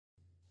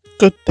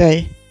Good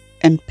day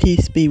and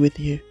peace be with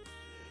you.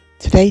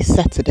 Today's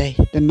Saturday,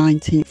 the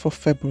 19th of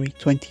February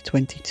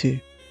 2022.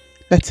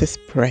 Let us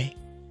pray.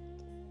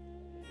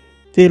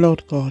 Dear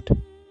Lord God,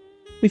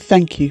 we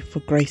thank you for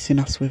gracing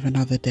us with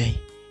another day.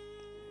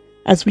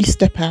 As we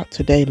step out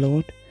today,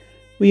 Lord,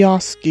 we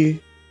ask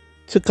you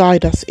to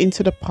guide us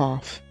into the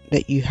path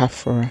that you have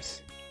for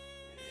us.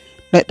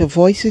 Let the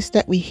voices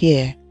that we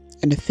hear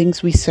and the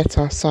things we set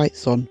our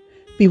sights on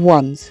be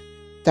ones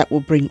that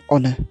will bring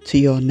honour to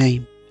your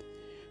name.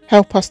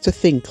 Help us to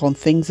think on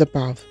things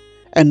above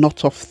and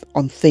not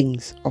on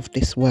things of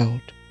this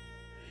world.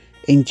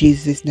 In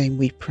Jesus' name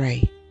we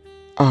pray.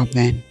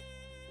 Amen.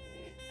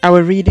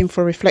 Our reading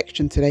for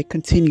reflection today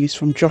continues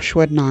from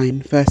Joshua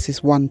 9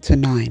 verses 1 to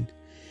 9.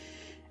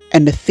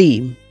 And the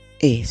theme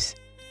is,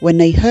 when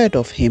they heard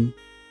of him,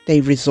 they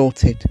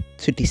resorted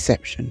to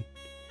deception.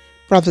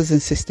 Brothers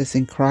and sisters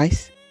in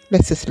Christ,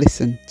 let us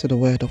listen to the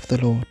word of the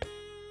Lord.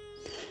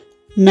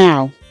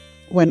 Now,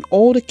 when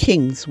all the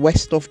kings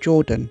west of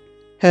Jordan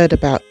heard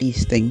about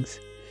these things,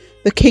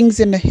 the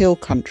kings in the hill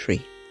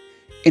country,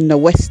 in the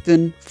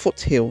western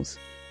foothills,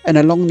 and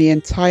along the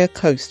entire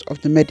coast of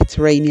the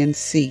Mediterranean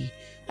Sea,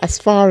 as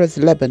far as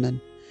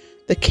Lebanon,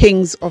 the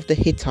kings of the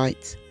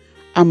Hittites,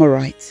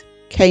 Amorites,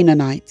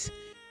 Canaanites,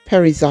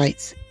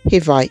 Perizzites,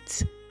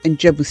 Hivites, and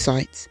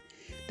Jebusites,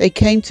 they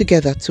came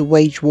together to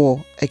wage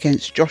war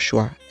against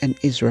Joshua and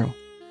Israel.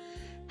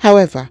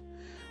 However,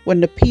 when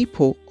the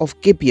people of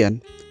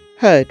Gibeon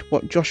heard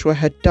what Joshua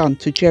had done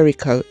to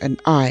Jericho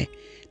and Ai,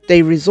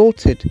 they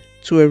resorted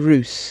to a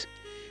ruse.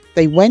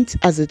 They went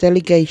as a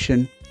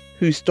delegation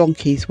whose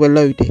donkeys were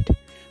loaded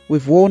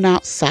with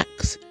worn-out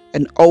sacks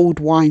and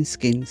old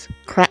wineskins,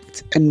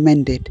 cracked and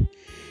mended.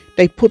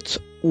 They put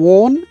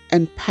worn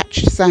and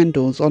patched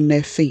sandals on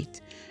their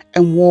feet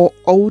and wore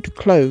old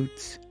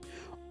clothes.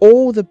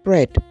 All the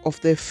bread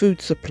of their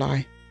food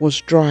supply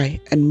was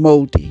dry and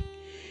mouldy.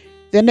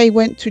 Then they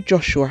went to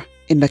Joshua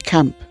in the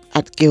camp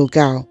at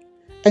Gilgal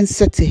and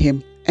said to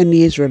him and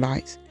the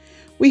Israelites,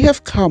 "We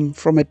have come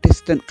from a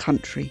distant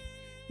country.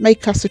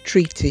 Make us a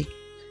treaty."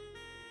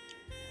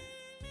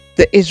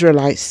 The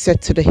Israelites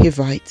said to the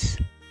Hivites,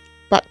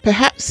 "But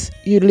perhaps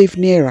you live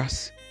near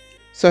us,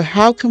 so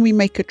how can we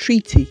make a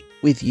treaty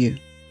with you?"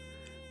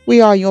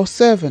 "We are your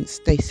servants,"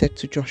 they said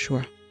to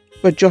Joshua.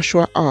 But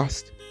Joshua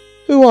asked,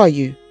 "Who are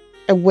you,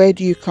 and where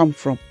do you come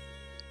from?"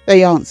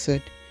 They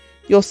answered,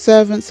 "Your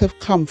servants have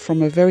come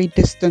from a very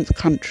distant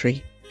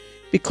country,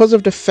 because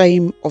of the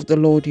fame of the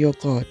Lord your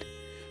God.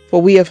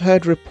 For we have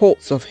heard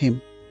reports of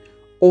him,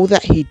 all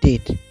that he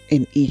did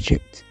in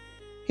Egypt."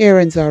 Here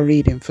ends our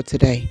reading for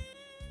today.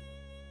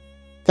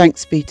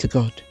 Thanks be to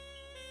God.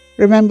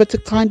 Remember to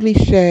kindly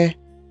share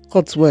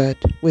God's word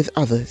with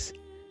others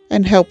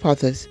and help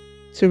others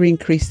to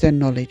increase their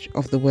knowledge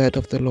of the word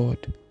of the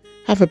Lord.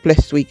 Have a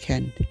blessed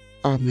weekend.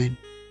 Amen.